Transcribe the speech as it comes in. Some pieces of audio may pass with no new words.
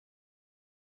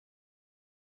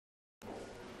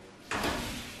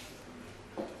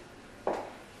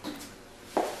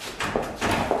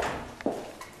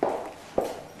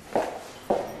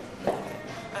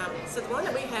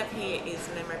here is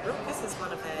Brook. This is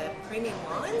one of our premium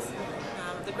wines.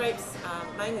 The grapes are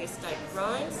mainly estate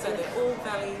grown, so they're all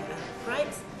valley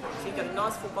grapes. So you've got a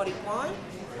nice full-bodied wine.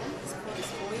 Let's pour this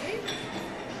for you.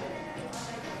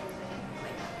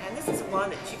 And this is a wine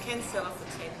that you can sell for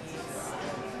 10 years.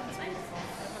 That's wonderful.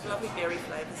 Have lovely berry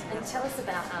flavours in And it. tell us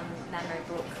about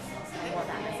Brook and what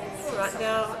that means. All right,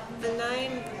 now the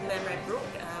name Brook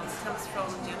comes from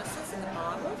Genesis in the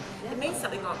Bible. It means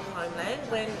something like homeland.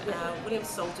 When William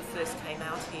Salter first came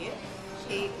out here,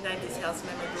 he named his house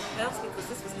Brook House because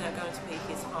this was now going to be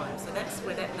his home. So that's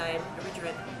where that name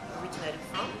originated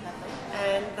from.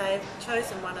 And they've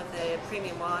chosen one of their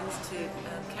premium wines to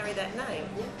carry that name.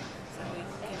 So we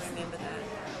can remember that.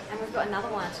 And we've got another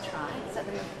wine to try. Is that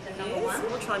the number one?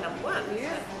 We'll try number one.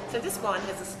 Yeah. So this wine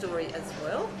has a story as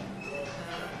well.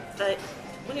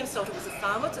 William Salter was a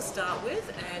farmer to start with,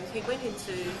 and he went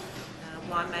into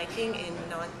winemaking in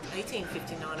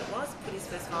 1859 it was, put his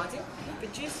first vines in,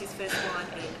 produced his first wine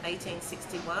in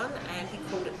 1861, and he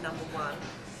called it number one.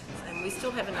 And we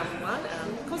still have a number one,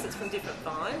 because it's from different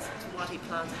vines to what he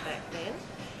planted back then.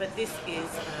 But this is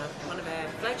one of our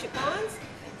flagship wines,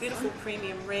 beautiful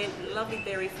premium red, lovely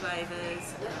berry flavours,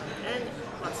 and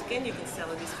once again you can sell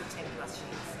this for 10 plus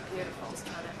years. Beautiful. Just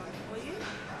try that one for you.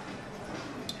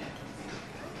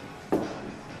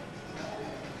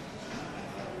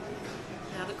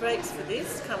 Now the grapes for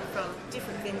this come from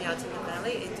different vineyards in the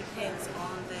valley. It depends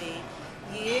on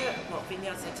the year, what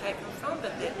vineyards they take them from,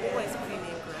 but they're always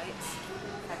premium grapes.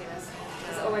 Fabulous.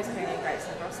 There's always premium grapes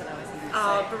in Barossa though, isn't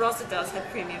there? Barossa does have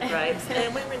premium grapes,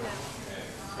 and we're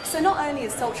renowned. So not only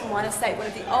is Saltram Wine Estate one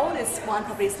of the oldest wine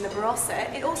properties in the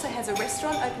Barossa, it also has a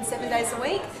restaurant open 7 days a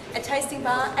week, a tasting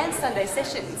bar and Sunday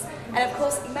sessions. And of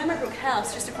course, Brook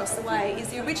House, just across the way, is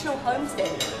the original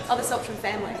homestead of the Saltram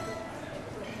family.